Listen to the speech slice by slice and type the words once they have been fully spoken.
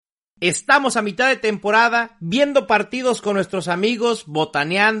Estamos a mitad de temporada, viendo partidos con nuestros amigos,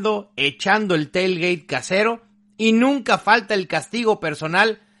 botaneando, echando el tailgate casero, y nunca falta el castigo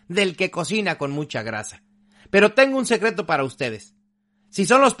personal del que cocina con mucha grasa. Pero tengo un secreto para ustedes. Si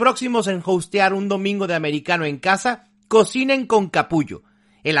son los próximos en hostear un domingo de americano en casa, cocinen con capullo,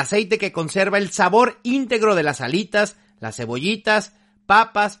 el aceite que conserva el sabor íntegro de las alitas, las cebollitas,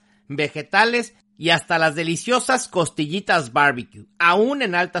 papas, vegetales y hasta las deliciosas costillitas barbecue, aún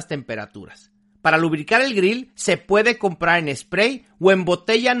en altas temperaturas. Para lubricar el grill se puede comprar en spray o en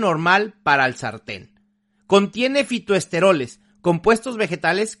botella normal para el sartén. Contiene fitoesteroles, compuestos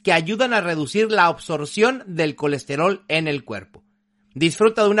vegetales que ayudan a reducir la absorción del colesterol en el cuerpo.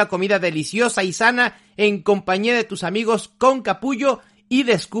 Disfruta de una comida deliciosa y sana en compañía de tus amigos con capullo y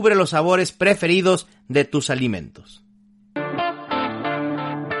descubre los sabores preferidos de tus alimentos.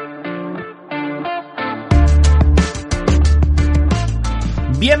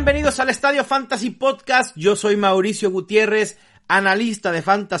 Bienvenidos al Estadio Fantasy Podcast, yo soy Mauricio Gutiérrez, analista de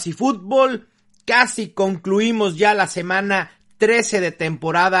Fantasy Football. Casi concluimos ya la semana 13 de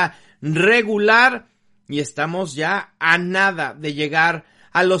temporada regular y estamos ya a nada de llegar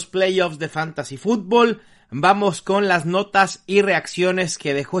a los playoffs de Fantasy Football. Vamos con las notas y reacciones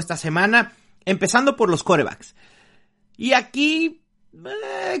que dejó esta semana, empezando por los quarterbacks. Y aquí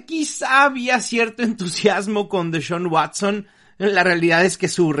quizá había cierto entusiasmo con Deshaun Watson. La realidad es que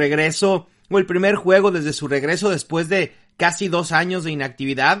su regreso, o el primer juego desde su regreso después de casi 2 años de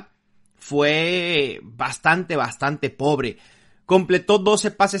inactividad, fue bastante pobre. Completó 12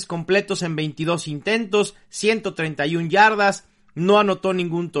 pases completos en 22 intentos, 131 yardas, no anotó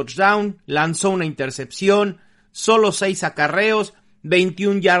ningún touchdown, lanzó una intercepción, solo 6 acarreos,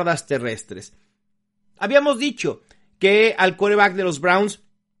 21 yardas terrestres. Habíamos dicho que al quarterback de los Browns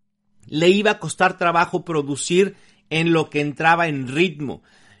le iba a costar trabajo producir en lo que entraba en ritmo.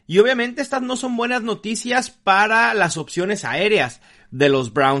 Y obviamente estas no son buenas noticias para las opciones aéreas de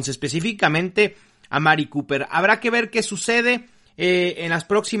los Browns, específicamente a Amari Cooper. Habrá que ver qué sucede en las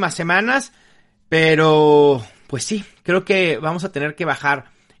próximas semanas, pero pues sí, creo que vamos a tener que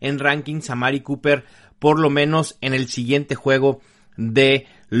bajar en rankings a Amari Cooper, por lo menos en el siguiente juego de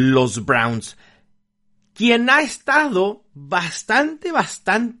los Browns. Quien ha estado bastante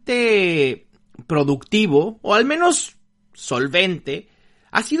productivo, o al menos solvente,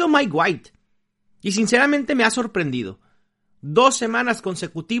 ha sido Mike White. Y sinceramente me ha sorprendido. 2 semanas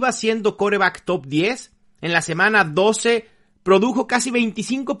consecutivas siendo quarterback top 10. En la semana 12 produjo casi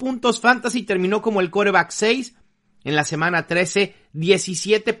 25 puntos fantasy y terminó como el quarterback 6. En la semana 13,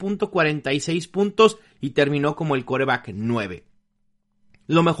 17.46 puntos y terminó como el quarterback 9.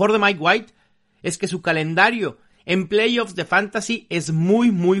 Lo mejor de Mike White es que su calendario en playoffs de fantasy es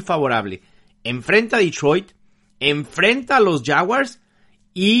muy favorable. Enfrenta a Detroit, enfrenta a los Jaguars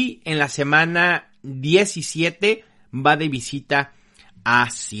y en la semana 17 va de visita a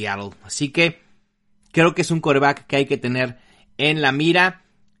Seattle. Así que creo que es un quarterback que hay que tener en la mira.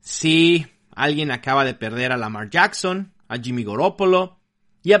 Si alguien acaba de perder a Lamar Jackson, a Jimmy Garoppolo.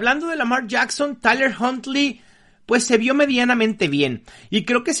 Y hablando de Lamar Jackson, Tyler Huntley pues se vio medianamente bien. Y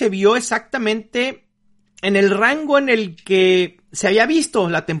creo que se vio exactamente en el rango en el que se había visto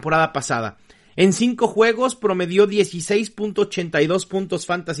la temporada pasada. En 5 juegos promedió 16.82 puntos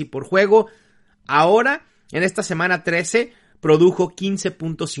fantasy por juego. Ahora, en esta semana 13, produjo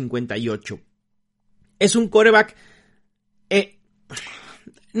 15.58. Es un quarterback,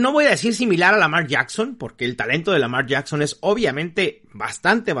 no voy a decir similar a Lamar Jackson, porque el talento de Lamar Jackson es obviamente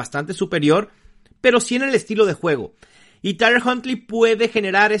bastante superior, pero sí en el estilo de juego. Y Tyler Huntley puede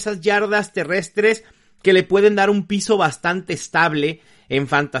generar esas yardas terrestres que le pueden dar un piso bastante estable en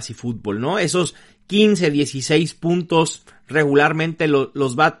fantasy fútbol, ¿no? Esos 15, 16 puntos regularmente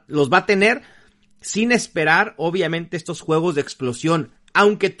los va a tener sin esperar, obviamente, estos juegos de explosión.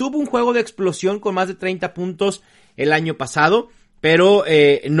 Aunque tuvo un juego de explosión con más de 30 puntos el año pasado, pero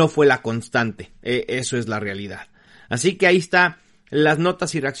no fue la constante. Eso es la realidad. Así que ahí está las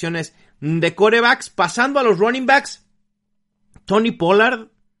notas y reacciones de quarterbacks. Pasando a los running backs, Tony Pollard,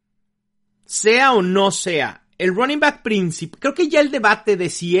 sea o no sea el running back principal, creo que ya el debate de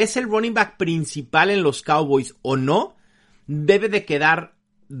si es el running back principal en los Cowboys o no, debe de quedar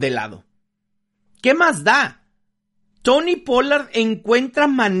de lado. ¿Qué más da? Tony Pollard encuentra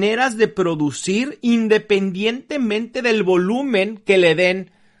maneras de producir independientemente del volumen que le den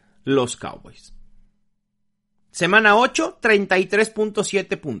los Cowboys. Semana 8,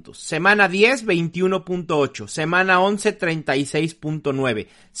 33.7 puntos. Semana 10, 21.8. Semana 11, 36.9.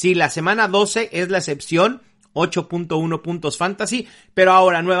 Sí, la semana 12 es la excepción, 8.1 puntos fantasy, pero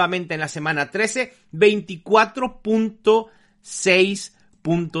ahora nuevamente en la semana 13, 24.6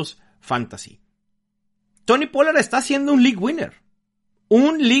 puntos fantasy. Tony Pollard está siendo un league winner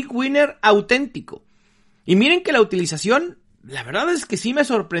auténtico. Y miren que la utilización, la verdad es que sí me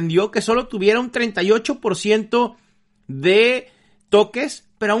sorprendió que solo tuviera un 38% de toques,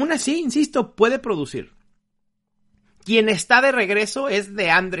 pero aún así, insisto, puede producir. Quien está de regreso es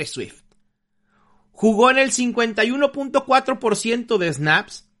DeAndre Swift. Jugó en el 51.4% de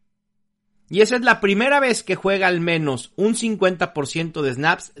snaps, y esa es la primera vez que juega al menos un 50% de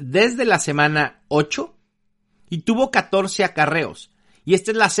snaps desde la semana 8, y tuvo 14 acarreos. Y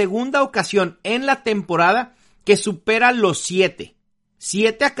esta es la segunda ocasión en la temporada que supera los 7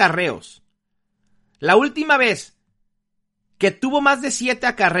 acarreos. La última vez que tuvo más de 7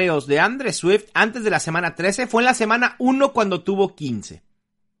 acarreos de DeAndre Swift antes de la semana 13 fue en la semana 1 cuando tuvo 15.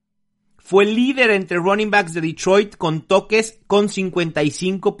 Fue líder entre running backs de Detroit con toques con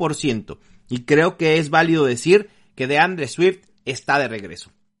 55%. Y creo que es válido decir que DeAndre Swift está de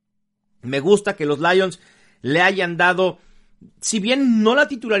regreso. Me gusta que los Lions le hayan dado, si bien no la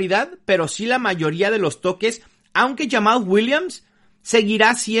titularidad, pero sí la mayoría de los toques, aunque Jamal Williams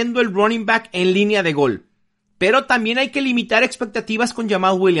seguirá siendo el running back en línea de gol. Pero también hay que limitar expectativas con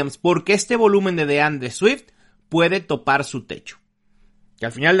Jamal Williams, porque este volumen de DeAndre Swift puede topar su techo. Que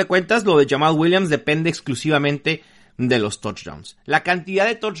al final de cuentas, lo de Jamal Williams depende exclusivamente de los touchdowns. La cantidad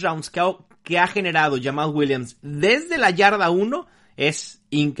de touchdowns que ha generado Jamal Williams desde la yarda 1 es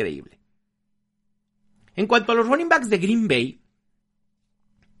increíble. En cuanto a los running backs de Green Bay,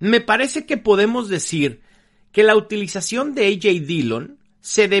 me parece que podemos decir que la utilización de A.J. Dillon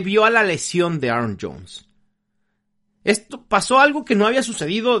se debió a la lesión de Aaron Jones. Esto pasó algo que no había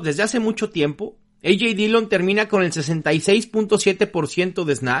sucedido desde hace mucho tiempo. A.J. Dillon termina con el 66.7%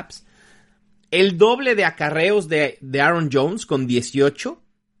 de snaps, el doble de acarreos de Aaron Jones con 18.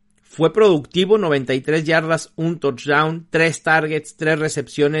 Fue productivo, 93 yardas, 1 touchdown, 3 targets, 3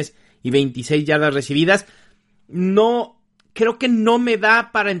 recepciones y 26 yardas recibidas. Creo que no me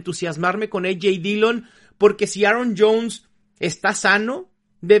da para entusiasmarme con A.J. Dillon, porque si Aaron Jones está sano,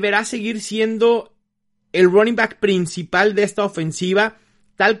 deberá seguir siendo el running back principal de esta ofensiva,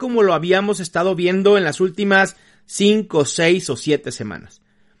 tal como lo habíamos estado viendo en las últimas 5, 6 o 7 semanas.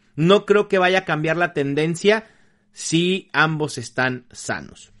 No creo que vaya a cambiar la tendencia si ambos están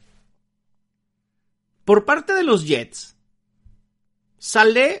sanos. Por parte de los Jets,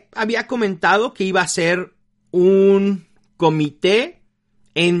 Saleh había comentado que iba a ser un comité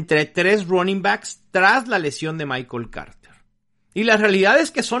entre 3 running backs tras la lesión de Michael Carter. Y la realidad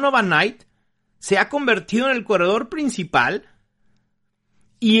es que Donovan Knight se ha convertido en el corredor principal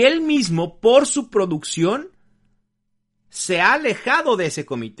y él mismo, por su producción, se ha alejado de ese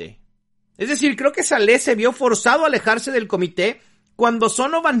comité. Es decir, creo que Saleh se vio forzado a alejarse del comité cuando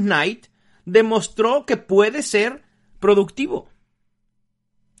Donovan Knight demostró que puede ser productivo.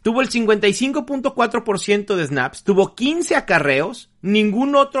 Tuvo el 55.4% de snaps, tuvo 15 acarreos,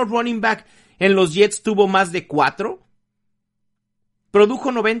 ningún otro running back en los Jets tuvo más de 4,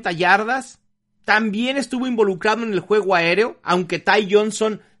 produjo 90 yardas, también estuvo involucrado en el juego aéreo, aunque Ty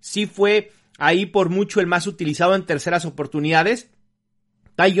Johnson sí fue ahí por mucho el más utilizado en terceras oportunidades.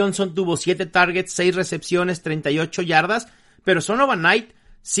 Ty Johnson tuvo 7 targets, 6 recepciones, 38 yardas, pero Donovan Knight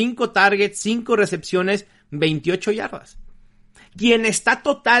 5 targets, 5 recepciones, 28 yardas. Quien está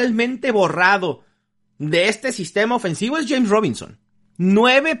totalmente borrado de este sistema ofensivo es James Robinson.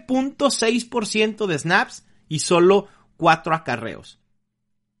 9.6% de snaps y solo 4 acarreos.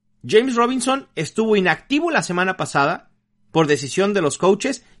 James Robinson estuvo inactivo la semana pasada por decisión de los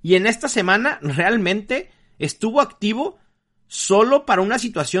coaches y en esta semana realmente estuvo activo solo para una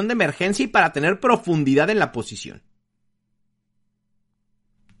situación de emergencia y para tener profundidad en la posición.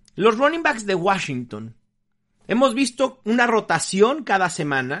 Los running backs de Washington. Hemos visto una rotación cada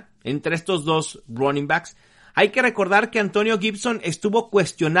semana entre estos dos running backs. Hay que recordar que Antonio Gibson estuvo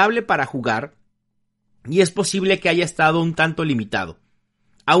cuestionable para jugar y es posible que haya estado un tanto limitado.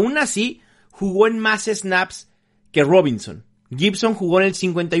 Aún así, jugó en más snaps que Robinson. Gibson jugó en el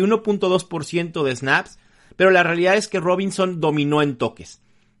 51.2% de snaps, pero la realidad es que Robinson dominó en toques.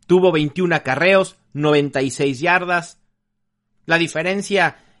 Tuvo 21 acarreos, 96 yardas. La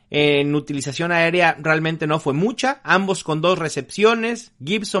diferencia en utilización aérea realmente no fue mucha, ambos con 2 recepciones,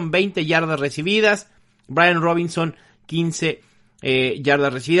 Gibson 20 yardas recibidas, Brian Robinson 15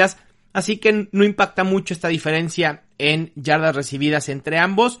 yardas recibidas, así que no impacta mucho esta diferencia en yardas recibidas entre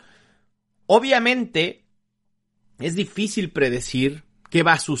ambos. Obviamente es difícil predecir qué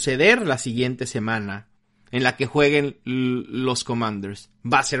va a suceder la siguiente semana en la que jueguen los Commanders.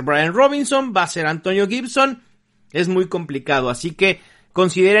 ¿Va a ser Brian Robinson? ¿Va a ser Antonio Gibson? Es muy complicado, así que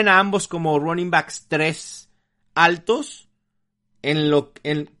consideren a ambos como running backs 3 altos,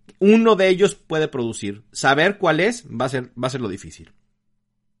 uno de ellos puede producir. Saber cuál es va a ser lo difícil.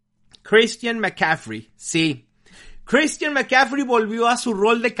 Christian McCaffrey, sí. Christian McCaffrey volvió a su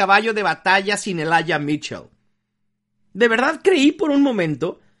rol de caballo de batalla sin Elijah Mitchell. De verdad creí por un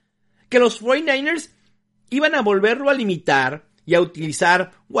momento que los 49ers iban a volverlo a limitar y a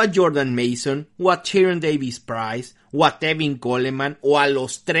utilizar o a Jordan Mason, o a Tyrion Davis-Price, o a Tevin Coleman, o a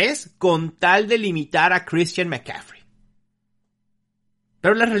los tres con tal de limitar a Christian McCaffrey.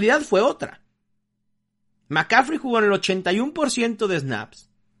 Pero la realidad fue otra. McCaffrey jugó en el 81% de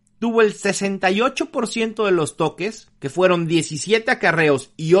snaps, tuvo el 68% de los toques, que fueron 17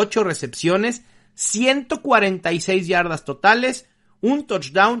 acarreos y 8 recepciones, 146 yardas totales, un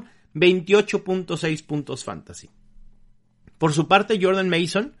touchdown, 28.6 puntos fantasy. Por su parte, Jordan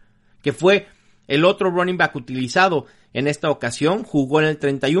Mason, que fue el otro running back utilizado en esta ocasión, jugó en el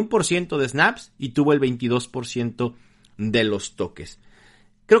 31% de snaps y tuvo el 22% de los toques.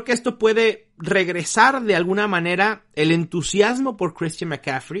 Creo que esto puede regresar de alguna manera el entusiasmo por Christian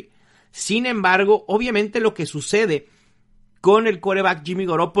McCaffrey. Sin embargo, obviamente lo que sucede con el quarterback Jimmy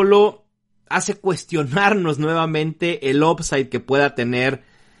Garoppolo hace cuestionarnos nuevamente el upside que pueda tener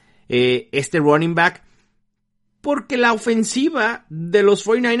este running back, porque la ofensiva de los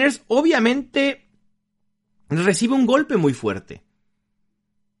 49ers obviamente recibe un golpe muy fuerte.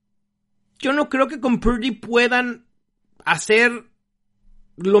 Yo no creo que con Purdy puedan hacer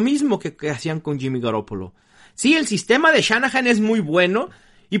lo mismo que hacían con Jimmy Garoppolo. Sí, el sistema de Shanahan es muy bueno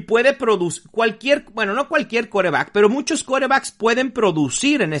y puede producir no cualquier quarterback, pero muchos quarterbacks pueden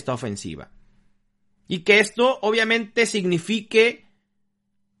producir en esta ofensiva. Y que esto obviamente signifique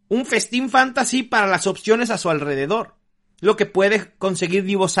un festín fantasy para las opciones a su alrededor. Lo que puede conseguir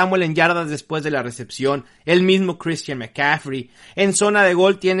Deebo Samuel en yardas después de la recepción, el mismo Christian McCaffrey. En zona de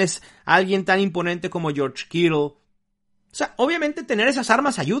gol tienes a alguien tan imponente como George Kittle. O sea, obviamente tener esas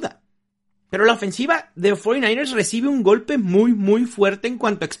armas ayuda. Pero la ofensiva de 49ers recibe un golpe muy, muy fuerte en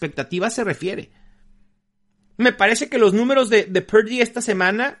cuanto a expectativas se refiere. Me parece que los números de Purdy esta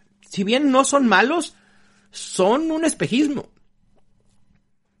semana, si bien no son malos, son un espejismo.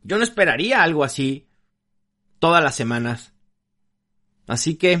 Yo no esperaría algo así todas las semanas.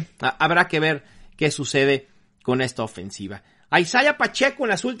 Así que habrá que ver qué sucede con esta ofensiva. Isaiah Pacheco en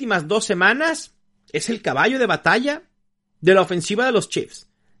las últimas 2 semanas es el caballo de batalla de la ofensiva de los Chiefs.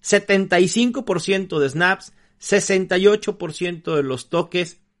 75% de snaps, 68% de los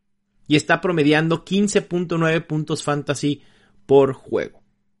toques y está promediando 15.9 puntos fantasy por juego.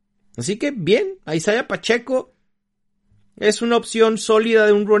 Así que bien, Isaiah Pacheco es una opción sólida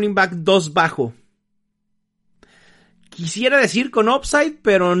de un running back 2 bajo. Quisiera decir con upside,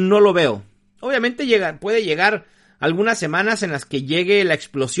 pero no lo veo. Obviamente puede llegar algunas semanas en las que llegue la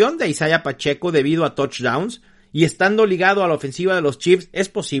explosión de Isaiah Pacheco debido a touchdowns y estando ligado a la ofensiva de los Chiefs es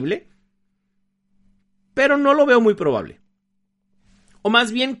posible, pero no lo veo muy probable. O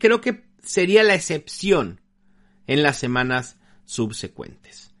más bien creo que sería la excepción en las semanas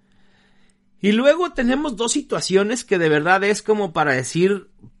subsecuentes. Y luego tenemos 2 situaciones que de verdad es como para decir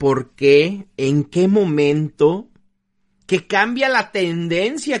por qué, en qué momento, que cambia la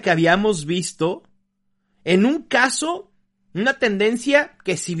tendencia que habíamos visto. En un caso, una tendencia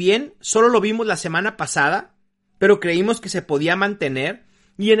que si bien solo lo vimos la semana pasada, pero creímos que se podía mantener.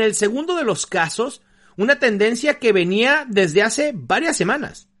 Y en el segundo de los casos, una tendencia que venía desde hace varias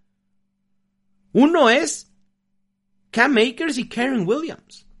semanas. Uno es Cam Akers y Kyren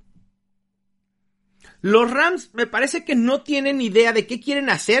Williams. Los Rams me parece que no tienen idea de qué quieren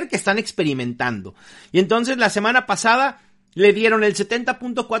hacer, que están experimentando. Y entonces la semana pasada le dieron el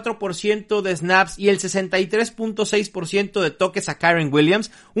 70.4% de snaps y el 63.6% de toques a Kyren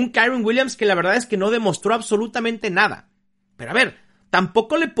Williams. Un Kyren Williams que la verdad es que no demostró absolutamente nada. Pero a ver,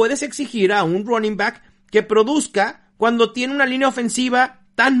 tampoco le puedes exigir a un running back que produzca cuando tiene una línea ofensiva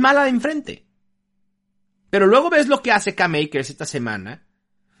tan mala de enfrente. Pero luego ves lo que hace Cam Akers esta semana.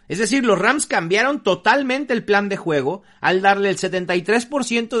 Es decir, los Rams cambiaron totalmente el plan de juego al darle el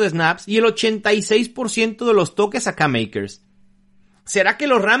 73% de snaps y el 86% de los toques a Cam Akers. ¿Será que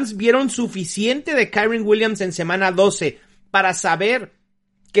los Rams vieron suficiente de Kyren Williams en semana 12 para saber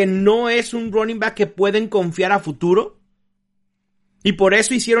que no es un running back que pueden confiar a futuro? Y por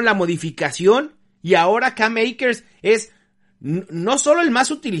eso hicieron la modificación y ahora Cam Akers es no solo el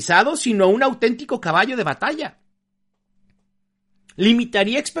más utilizado, sino un auténtico caballo de batalla.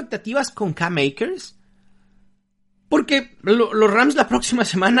 ¿Limitaría expectativas con Cam Akers? Porque los Rams la próxima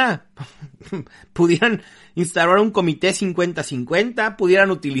semana pudieran instaurar un comité 50-50, pudieran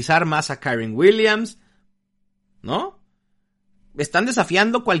utilizar más a Kyren Williams, ¿no? Están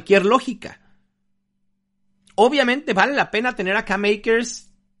desafiando cualquier lógica. Obviamente vale la pena tener a Cam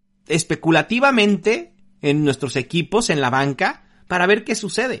Akers especulativamente en nuestros equipos, en la banca, para ver qué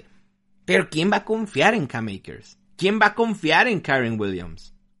sucede. Pero ¿quién va a confiar en Cam Akers? ¿Quién va a confiar en Kyren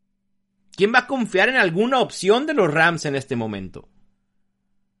Williams? ¿Quién va a confiar en alguna opción de los Rams en este momento?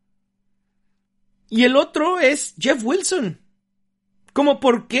 Y el otro es Jeff Wilson. ¿Cómo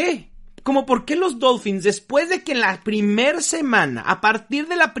por qué? ¿Cómo por qué los Dolphins, después de que en la primer semana, a partir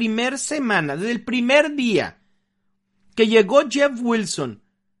de la primer semana, desde el primer día que llegó Jeff Wilson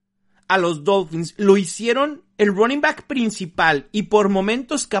a los Dolphins, lo hicieron el running back principal y por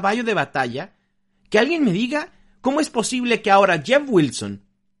momentos caballo de batalla? Que alguien me diga cómo es posible que ahora Jeff Wilson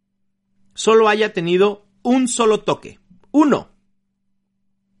solo haya tenido un solo toque. Uno.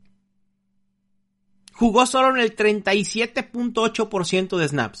 Jugó solo en el 37.8% de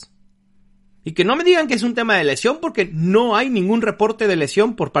snaps. Y que no me digan que es un tema de lesión, porque no hay ningún reporte de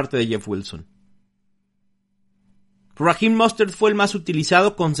lesión por parte de Jeff Wilson. Raheem Mostert fue el más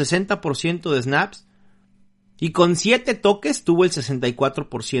utilizado con 60% de snaps. Y con 7 toques tuvo el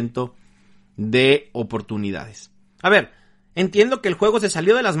 64% de oportunidades. A ver, entiendo que el juego se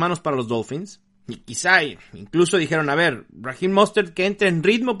salió de las manos para los Dolphins. Y quizá incluso dijeron, a ver, Raheem Mostert que entre en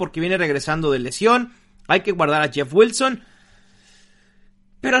ritmo porque viene regresando de lesión. Hay que guardar a Jeff Wilson.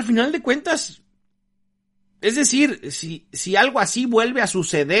 Pero al final de cuentas, es decir, si algo así vuelve a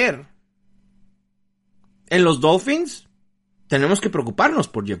suceder en los Dolphins, tenemos que preocuparnos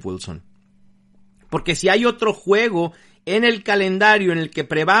por Jeff Wilson. Porque si hay otro juego en el calendario en el que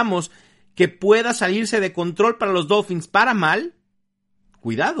prevamos que pueda salirse de control para los Dolphins para mal,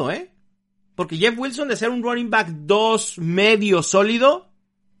 cuidado, Porque Jeff Wilson, de ser un running back 2 medio sólido,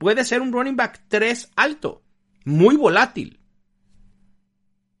 puede ser un running back 3 alto, muy volátil.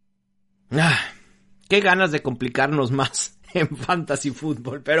 Qué ganas de complicarnos más en fantasy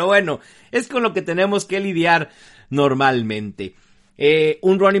fútbol, pero bueno, es con lo que tenemos que lidiar normalmente.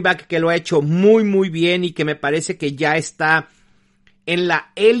 Un running back que lo ha hecho muy muy bien y que me parece que ya está en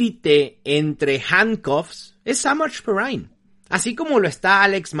la élite entre handcuffs es Samaje Perine. Así como lo está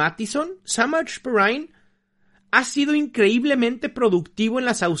Alex Mattison, Samaje Perine ha sido increíblemente productivo en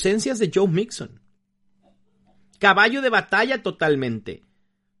las ausencias de Joe Mixon. Caballo de batalla totalmente.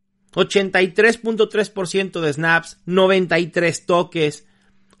 83.3% de snaps, 93 toques,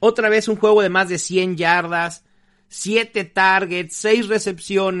 otra vez un juego de más de 100 yardas, 7 targets, 6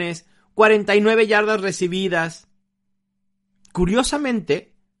 recepciones, 49 yardas recibidas.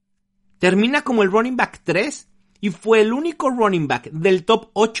 Curiosamente, termina como el running back 3 y fue el único running back del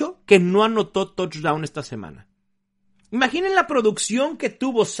top 8 que no anotó touchdown esta semana. Imaginen la producción que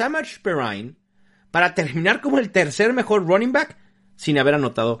tuvo Samaje Perine para terminar como el tercer mejor running back sin haber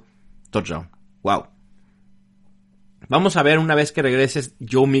anotado touchdown. Wow. Vamos a ver una vez que regrese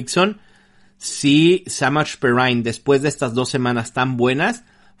Joe Mixon si Samaje Perine, después de estas 2 semanas tan buenas,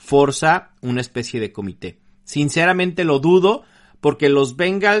 forza una especie de comité. Sinceramente lo dudo, porque los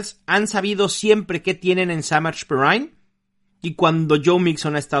Bengals han sabido siempre qué tienen en Samaje Perine, y cuando Joe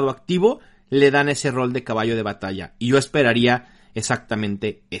Mixon ha estado activo, le dan ese rol de caballo de batalla. Y yo esperaría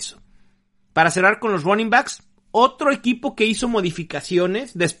exactamente eso. Para cerrar con los running backs, otro equipo que hizo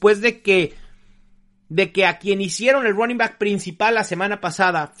modificaciones después de que a quien hicieron el running back principal la semana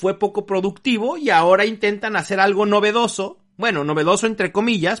pasada fue poco productivo y ahora intentan hacer algo novedoso. Bueno, novedoso entre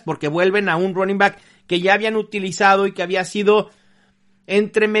comillas, porque vuelven a un running back que ya habían utilizado y que había sido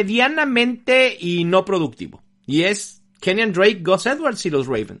entre medianamente y no productivo. Y es Kenyan Drake, Gus Edwards y los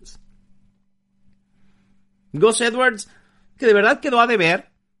Ravens. Gus Edwards, que de verdad quedó a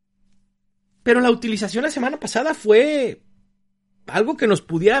deber, pero la utilización la semana pasada fue algo que nos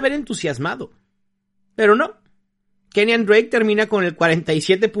pudiera haber entusiasmado. Pero no. Kenyan Drake termina con el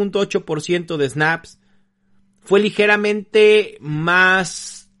 47.8% de snaps. Fue ligeramente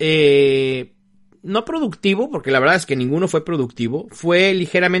más no productivo, porque la verdad es que ninguno fue productivo. Fue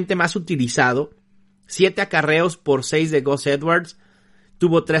ligeramente más utilizado. 7 acarreos por 6 de Gus Edwards.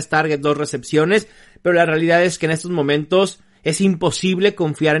 Tuvo 3 targets, 2 recepciones. Pero la realidad es que en estos momentos es imposible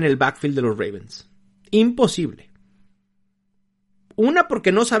confiar en el backfield de los Ravens. Imposible. Una,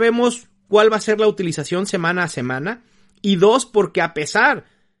 porque no sabemos cuál va a ser la utilización semana a semana. Y 2, porque a pesar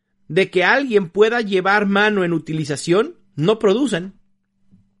de que alguien pueda llevar mano en utilización, no producen.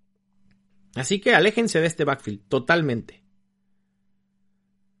 Así que aléjense de este backfield, totalmente.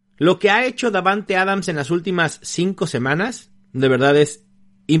 Lo que ha hecho Davante Adams en las últimas 5 semanas, de verdad es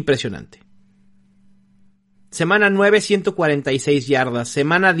impresionante. Semana 9, 146 yardas.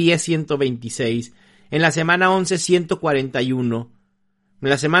 Semana 10, 126. En la semana 11, 141. En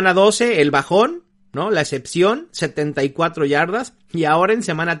la semana 12, el bajón, ¿no? La excepción, 74 yardas. Y ahora en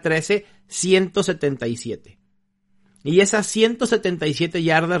semana 13, 177. Y esas 177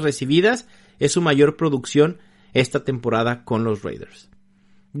 yardas recibidas es su mayor producción esta temporada con los Raiders.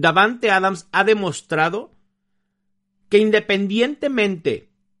 Davante Adams ha demostrado que independientemente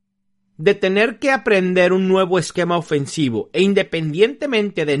de tener que aprender un nuevo esquema ofensivo e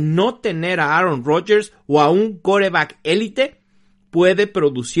independientemente de no tener a Aaron Rodgers o a un quarterback élite, puede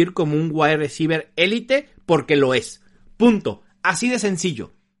producir como un wide receiver élite porque lo es. Punto. Así de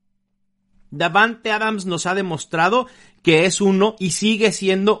sencillo. Davante Adams nos ha demostrado que es uno y sigue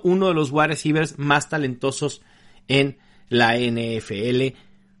siendo uno de los wide receivers más talentosos en la NFL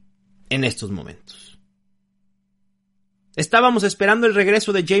en estos momentos. Estábamos esperando el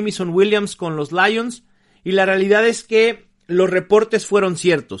regreso de Jameson Williams con los Lions y la realidad es que los reportes fueron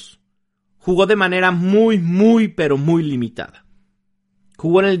ciertos. Jugó de manera pero muy limitada.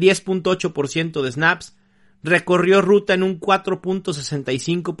 Jugó en el 10.8% de snaps, recorrió ruta en un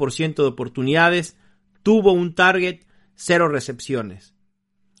 4.65% de oportunidades, tuvo un target, 0 recepciones.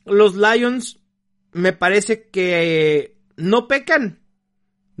 Los Lions me parece que no pecan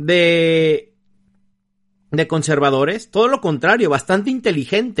de conservadores, todo lo contrario, bastante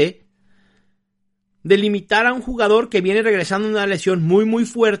inteligente de limitar a un jugador que viene regresando de una lesión muy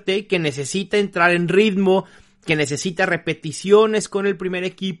fuerte, que necesita entrar en ritmo, que necesita repeticiones con el primer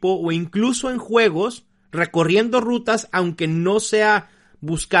equipo o incluso en juegos, recorriendo rutas aunque no sea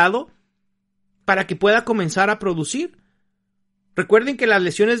buscado, para que pueda comenzar a producir. Recuerden que las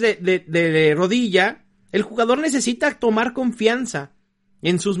lesiones de rodilla, el jugador necesita tomar confianza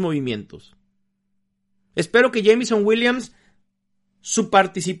en sus movimientos. Espero que Jameson Williams, su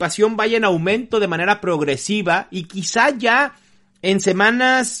participación vaya en aumento de manera progresiva y quizá ya en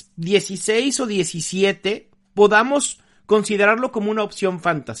semanas 16 o 17 podamos considerarlo como una opción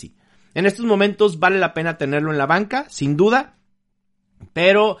fantasy. En estos momentos vale la pena tenerlo en la banca, sin duda,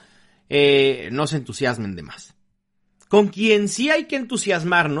 pero no se entusiasmen de más. Con quien sí hay que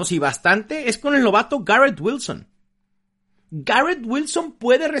entusiasmarnos y bastante es con el novato Garrett Wilson. Garrett Wilson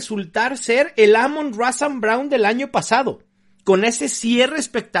puede resultar ser el Amon-Ra St. Brown del año pasado, con ese cierre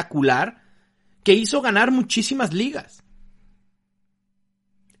espectacular que hizo ganar muchísimas ligas.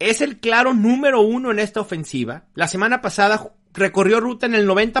 Es el claro número 1 en esta ofensiva. La semana pasada recorrió ruta en el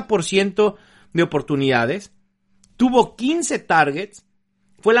 90% de oportunidades, tuvo 15 targets,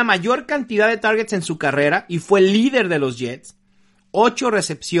 fue la mayor cantidad de targets en su carrera y fue el líder de los Jets, 8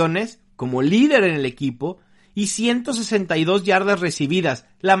 recepciones como líder en el equipo, y 162 yardas recibidas,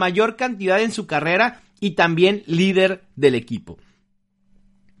 la mayor cantidad en su carrera y también líder del equipo.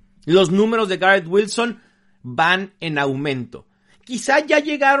 Los números de Garrett Wilson van en aumento. Quizá ya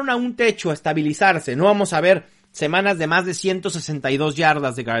llegaron a un techo, a estabilizarse. No vamos a ver semanas de más de 162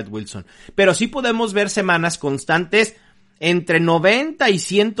 yardas de Garrett Wilson, pero sí podemos ver semanas constantes entre 90 y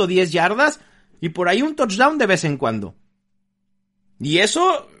 110 yardas y por ahí un touchdown de vez en cuando. Y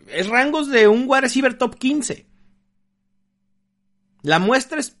eso es rangos de un wide receiver top 15. La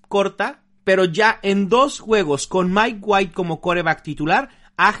muestra es corta, pero ya en 2 juegos con Mike White como quarterback titular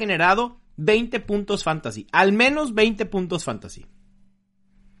ha generado 20 puntos fantasy. Al menos 20 puntos fantasy.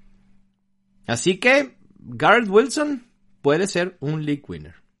 Así que Garrett Wilson puede ser un league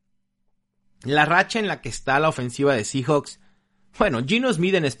winner. La racha en la que está la ofensiva de Seahawks, bueno, Geno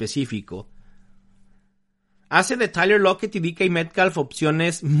Smith en específico, hace de Tyler Lockett y DK Metcalf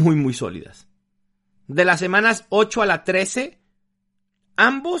opciones muy sólidas. De las semanas 8 a la 13,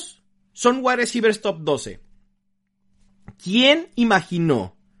 ambos son wide receivers top 12. ¿Quién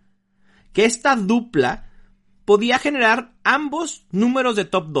imaginó que esta dupla podía generar ambos números de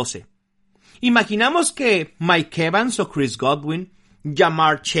top 12? Imaginamos que Mike Evans o Chris Godwin,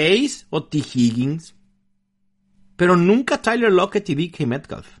 Jamar Chase o T. Higgins, pero nunca Tyler Lockett y DK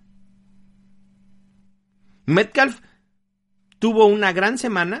Metcalf. Metcalf tuvo una gran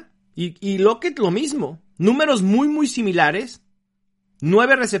semana y Lockett lo mismo. Números muy similares.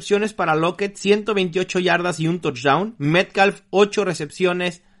 9 recepciones para Lockett, 128 yardas y un touchdown. Metcalf, 8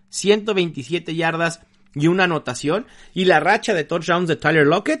 recepciones, 127 yardas y una anotación. Y la racha de touchdowns de Tyler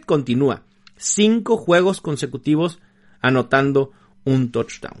Lockett continúa. 5 juegos consecutivos anotando un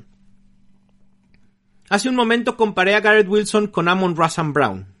touchdown. Hace un momento comparé a Garrett Wilson con Amon-Ra St.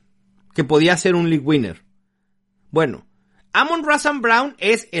 Brown, que podía ser un league winner. Bueno, Amon-Ra St. Brown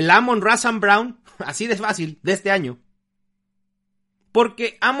es el Amon-Ra St. Brown, así de fácil, de este año.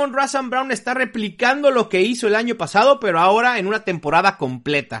 Porque Amon-Ra St. Brown está replicando lo que hizo el año pasado, pero ahora en una temporada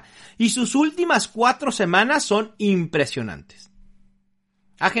completa. Y sus últimas 4 semanas son impresionantes.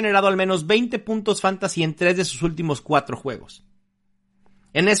 Ha generado al menos 20 puntos fantasy en 3 de sus últimos 4 juegos.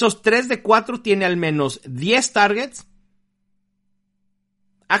 En esos 3 de 4 tiene al menos 10 targets,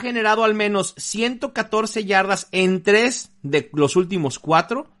 ha generado al menos 114 yardas en 3 de los últimos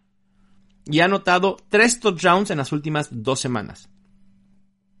 4 y ha anotado 3 touchdowns en las últimas 2 semanas.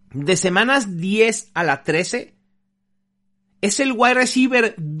 De semanas 10 a la 13, es el wide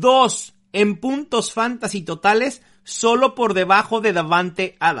receiver 2 en puntos fantasy totales, solo por debajo de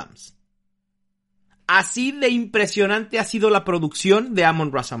Davante Adams. Así de impresionante ha sido la producción de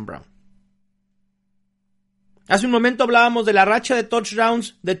Amon-Ra St. Brown. Hace un momento hablábamos de la racha de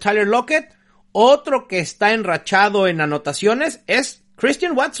touchdowns de Tyler Lockett. Otro que está enrachado en anotaciones es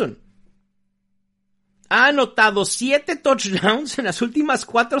Christian Watson. Ha anotado 7 touchdowns en las últimas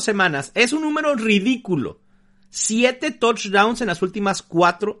 4 semanas. Es un número ridículo. 7 touchdowns en las últimas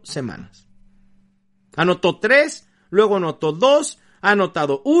 4 semanas. Anotó 3, luego anotó 2, ha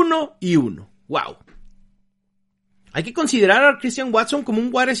anotado 1 y 1. ¡Wow! Hay que considerar a Christian Watson como un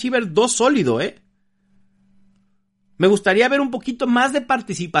wide receiver 2 sólido, ¿eh? Me gustaría ver un poquito más de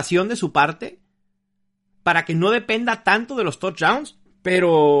participación de su parte para que no dependa tanto de los touchdowns,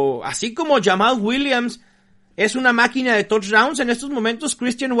 pero así como Jamal Williams es una máquina de touchdowns, en estos momentos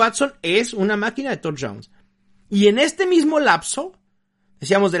Christian Watson es una máquina de touchdowns. Y en este mismo lapso,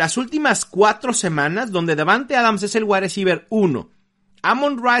 decíamos de las últimas 4 semanas, donde Davante Adams es el wide receiver 1,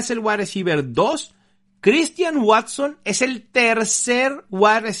 Amon-Ra es el wide receiver 2, Christian Watson es el tercer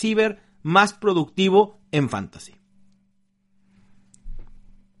wide receiver más productivo en fantasy.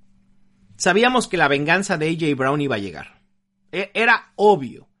 Sabíamos que la venganza de A.J. Brown iba a llegar. Era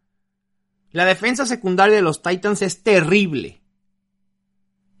obvio. La defensa secundaria de los Titans es terrible.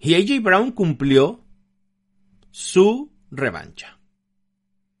 Y A.J. Brown cumplió su revancha.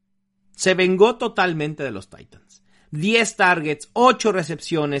 Se vengó totalmente de los Titans. 10 targets, 8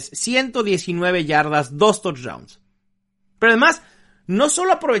 recepciones, 119 yardas, 2 touchdowns. Pero además, no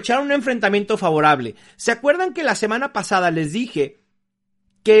solo aprovecharon un enfrentamiento favorable. ¿Se acuerdan que la semana pasada les dije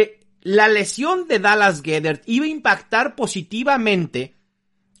que la lesión de Dallas Goedert iba a impactar positivamente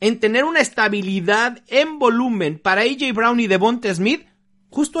en tener una estabilidad en volumen para A.J. Brown y Devonta Smith?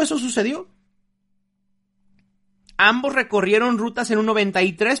 Justo eso sucedió. Ambos recorrieron rutas en un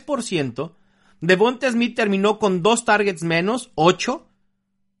 93%. Devonta Smith terminó con 2 targets menos, 8.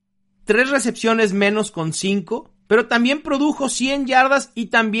 3 recepciones menos con 5. Pero también produjo 100 yardas y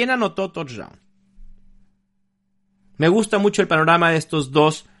también anotó touchdown. Me gusta mucho el panorama de estos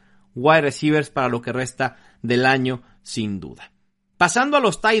dos wide receivers para lo que resta del año, sin duda. Pasando a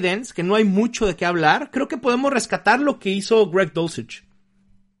los tight ends, que no hay mucho de qué hablar, creo que podemos rescatar lo que hizo Greg Dulcich.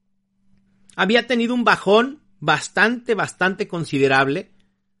 Había tenido un bajón bastante considerable.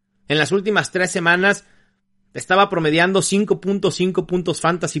 En las últimas 3 semanas estaba promediando 5.5 puntos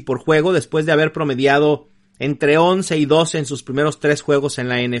fantasy por juego, después de haber promediado entre 11 y 12 en sus primeros 3 juegos en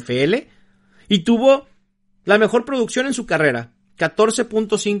la NFL. Y tuvo la mejor producción en su carrera,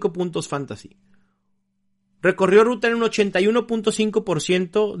 14.5 puntos fantasy. Recorrió ruta en un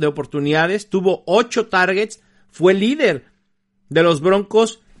 81.5% de oportunidades, tuvo 8 targets, fue líder de los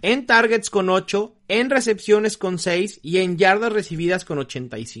Broncos en targets con 8, en recepciones con 6 y en yardas recibidas con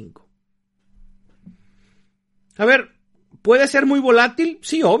 85. A ver, ¿puede ser muy volátil?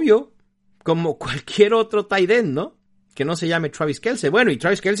 Sí, obvio, como cualquier otro tight end, ¿no? Que no se llame Travis Kelce. Bueno, y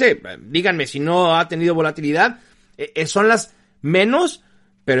Travis Kelce, díganme si no ha tenido volatilidad, son las menos,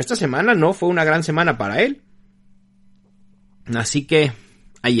 pero esta semana no fue una gran semana para él. Así que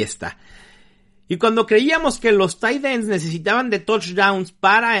ahí está. Y cuando creíamos que los tight ends necesitaban de touchdowns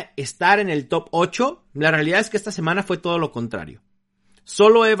para estar en el top 8, la realidad es que esta semana fue todo lo contrario.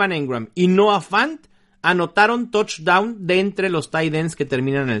 Solo Evan Engram y Noah Fant anotaron touchdown de entre los tight ends que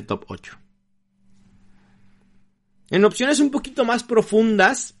terminan en el top 8. En opciones un poquito más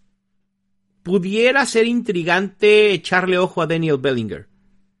profundas, pudiera ser intrigante echarle ojo a Daniel Bellinger.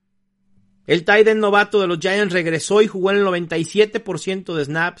 El tight end novato de los Giants regresó y jugó en el 97% de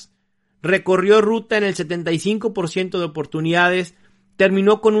snaps, recorrió ruta en el 75% de oportunidades,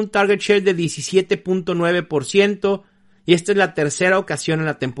 terminó con un target share de 17.9% y esta es la tercera ocasión en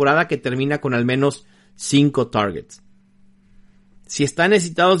la temporada que termina con al menos 5 targets. Si están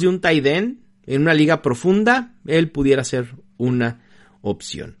necesitados de un tight end en una liga profunda, él pudiera ser una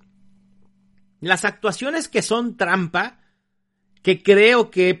opción. Las actuaciones que son trampa, que creo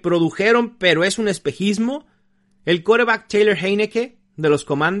que produjeron, pero es un espejismo, el quarterback Taylor Heinicke de los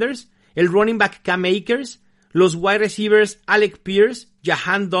Commanders, el running back Cam Akers, los wide receivers Alec Pierce,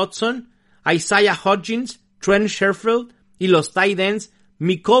 Jahan Dotson, Isaiah Hodgins, Trent Sherfield y los tight ends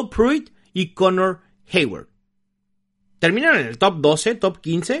Mecole Pruitt y Connor Hayward. Terminan en el top 12, top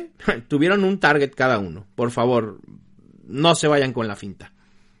 15, tuvieron un target cada uno. Por favor, no se vayan con la finta.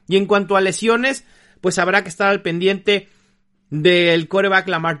 Y en cuanto a lesiones, pues habrá que estar al pendiente del quarterback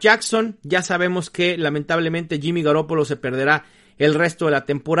Lamar Jackson. Ya sabemos que lamentablemente Jimmy Garoppolo se perderá el resto de la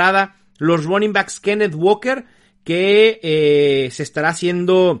temporada. Los running backs Kenneth Walker, que se estará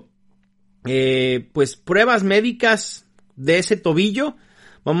haciendo pues pruebas médicas de ese tobillo.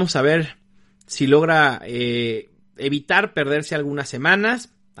 Vamos a ver si logra evitar perderse algunas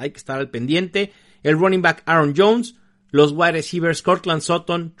semanas. Hay que estar al pendiente. El running back Aaron Jones, los wide receivers Cortland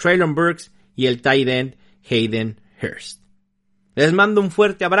Sutton, Treylon Burks y el tight end Hayden Hurst. Les mando un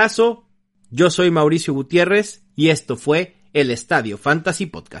fuerte abrazo. Yo soy Mauricio Gutiérrez y esto fue el Estadio Fantasy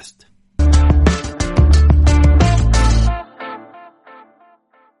Podcast.